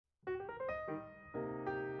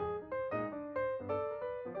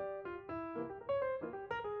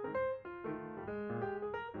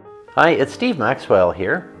Hi, it's Steve Maxwell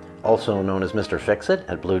here, also known as Mr. Fix-It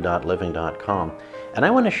at blue.living.com, and I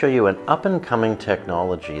want to show you an up-and-coming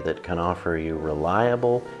technology that can offer you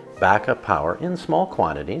reliable backup power in small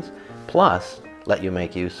quantities, plus let you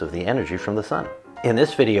make use of the energy from the sun. In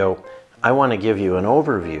this video, I want to give you an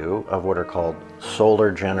overview of what are called solar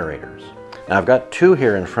generators. Now, I've got two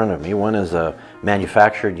here in front of me. One is a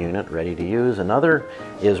manufactured unit ready to use. Another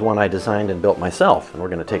is one I designed and built myself, and we're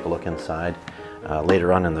going to take a look inside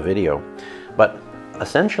later on in the video. But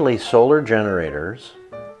essentially, solar generators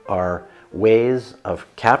are ways of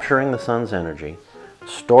capturing the sun's energy,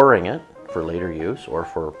 storing it for later use or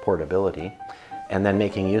for portability, and then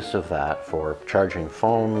making use of that for charging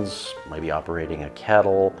phones, maybe operating a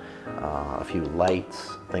kettle, a few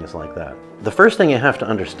lights, things like that. The first thing you have to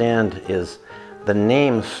understand is the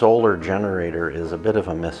name solar generator is a bit of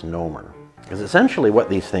a misnomer, because essentially what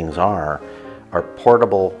these things are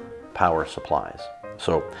portable power supplies.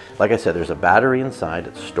 So, like I said, there's a battery inside,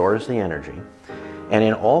 it stores the energy, and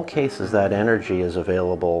in all cases that energy is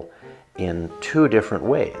available in two different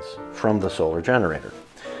ways from the solar generator.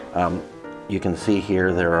 You can see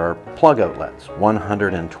here there are plug outlets,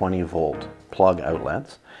 120 volt plug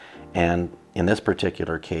outlets, and in this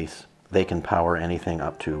particular case they can power anything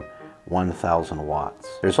up to 1,000 watts.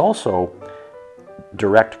 There's also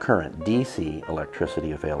direct current, DC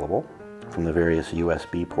electricity available from the various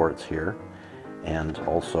USB ports here, and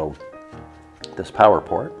also this power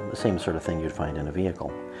port, the same sort of thing you'd find in a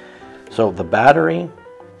vehicle. So the battery,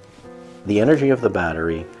 the energy of the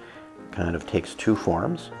battery kind of takes two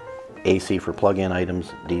forms, AC for plug-in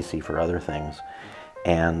items, DC for other things,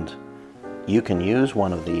 and you can use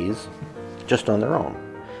one of these just on their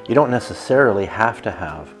own. You don't necessarily have to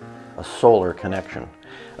have a solar connection.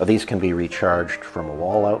 These can be recharged from a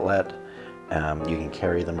wall outlet. You can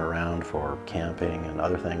carry them around for camping and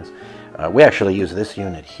other things. We actually use this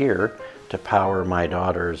unit here to power my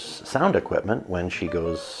daughter's sound equipment when she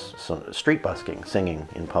goes street busking, singing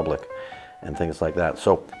in public and things like that.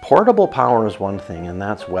 So portable power is one thing, and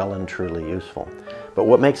that's well and truly useful. But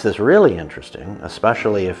what makes this really interesting,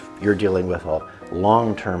 especially if you're dealing with a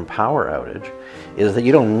long-term power outage, is that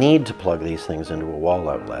you don't need to plug these things into a wall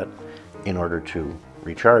outlet in order to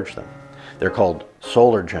recharge them. They're called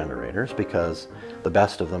solar generators because the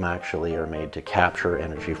best of them actually are made to capture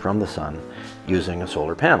energy from the sun using a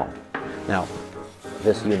solar panel. Now,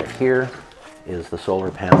 this unit here is the solar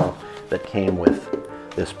panel that came with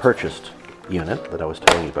this purchased unit that I was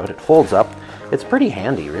telling you about. It folds up. It's pretty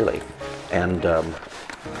handy, really. And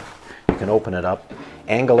you can open it up,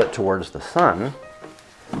 angle it towards the sun,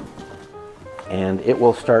 and it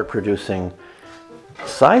will start producing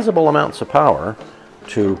sizable amounts of power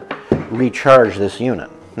to recharge this unit.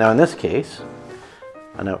 Now in this case,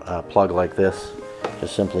 a plug like this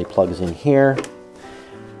just simply plugs in here,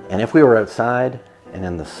 and if we were outside and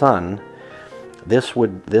in the sun,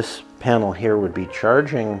 this panel here would be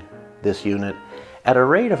charging this unit at a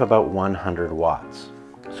rate of about 100 watts.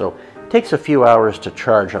 So it takes a few hours to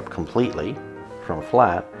charge up completely from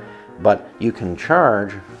flat, but you can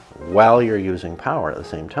charge while you're using power at the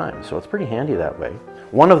same time. So it's pretty handy that way.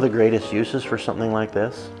 One of the greatest uses for something like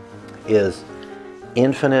this is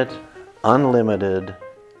infinite, unlimited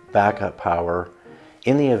backup power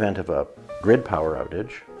in the event of a grid power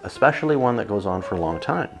outage, especially one that goes on for a long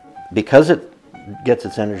time. Because it gets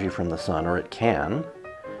its energy from the sun, or it can,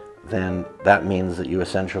 then that means that you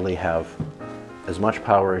essentially have as much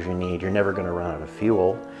power as you need. You're never going to run out of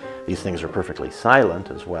fuel. These things are perfectly silent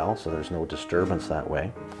as well, so there's no disturbance that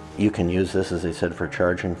way. You can use this, as I said, for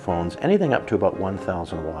charging phones, anything up to about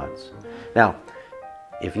 1,000 watts. Now,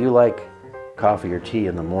 if you like coffee or tea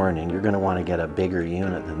in the morning, you're going to want to get a bigger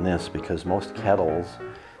unit than this, because most kettles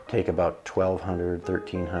take about 1,200,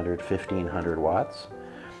 1,300, 1,500 watts.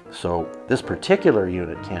 So this particular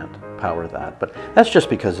unit can't power that, but that's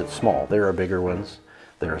just because it's small. There are bigger ones.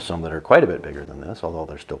 There are some that are quite a bit bigger than this, although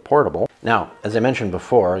they're still portable. Now, as I mentioned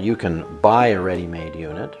before, you can buy a ready-made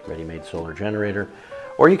unit, ready-made solar generator,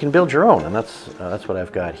 or you can build your own, and that's what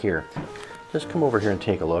I've got here. Just come over here and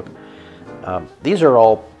take a look. These are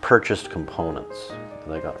all purchased components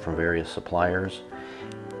that I got from various suppliers.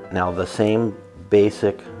 Now, the same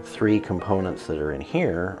basic three components that are in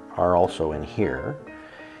here are also in here,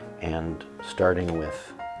 and starting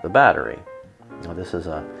with the battery. Now, this is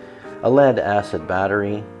a lead acid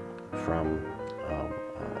battery from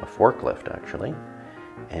a forklift, actually,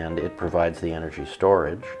 and it provides the energy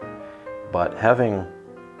storage. But having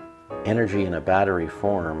energy in a battery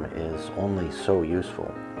form is only so useful.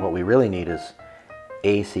 What we really need is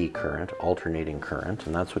AC current, alternating current,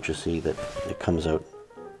 and that's what you see, that it comes out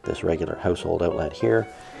this regular household outlet here,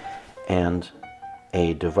 and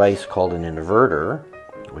a device called an inverter,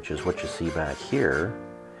 which is what you see back here,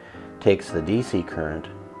 takes the DC current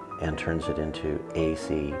and turns it into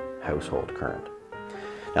AC household current.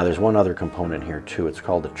 Now there's one other component here too. It's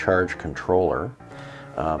called a charge controller.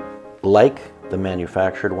 Like the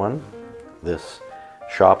manufactured one, this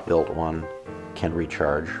shop-built one can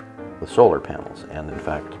recharge with solar panels, and in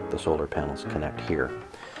fact the solar panels connect here.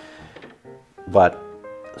 But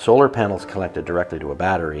solar panels connected directly to a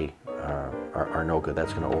battery are no good.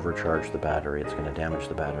 That's going to overcharge the battery. It's going to damage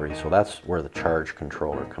the battery. So that's where the charge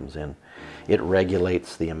controller comes in. It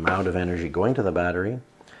regulates the amount of energy going to the battery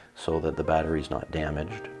so that the battery is not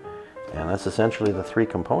damaged. And that's essentially the three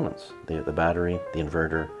components: the battery, the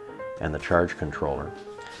inverter, and the charge controller.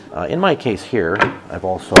 In my case here, I've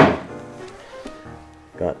also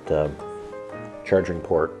got a charging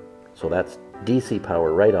port. So that's DC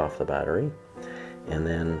power right off the battery, and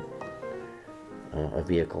then a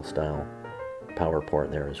vehicle style power port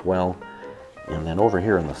there as well. And then over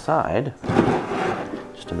here on the side,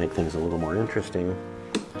 just to make things a little more interesting,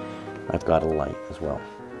 I've got a light as well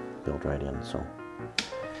built right in.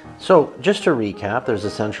 So just to recap, there's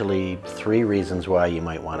essentially three reasons why you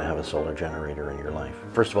might want to have a solar generator in your life.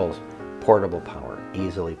 First of all, is portable power,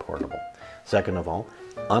 easily portable. Second of all,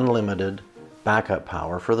 unlimited backup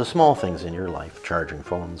power for the small things in your life, charging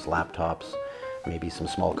phones, laptops, maybe some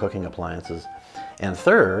small cooking appliances. And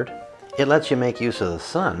third, it lets you make use of the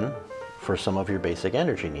sun for some of your basic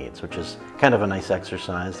energy needs, which is kind of a nice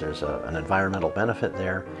exercise. There's an environmental benefit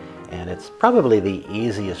there, and it's probably the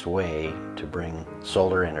easiest way to bring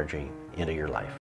solar energy into your life.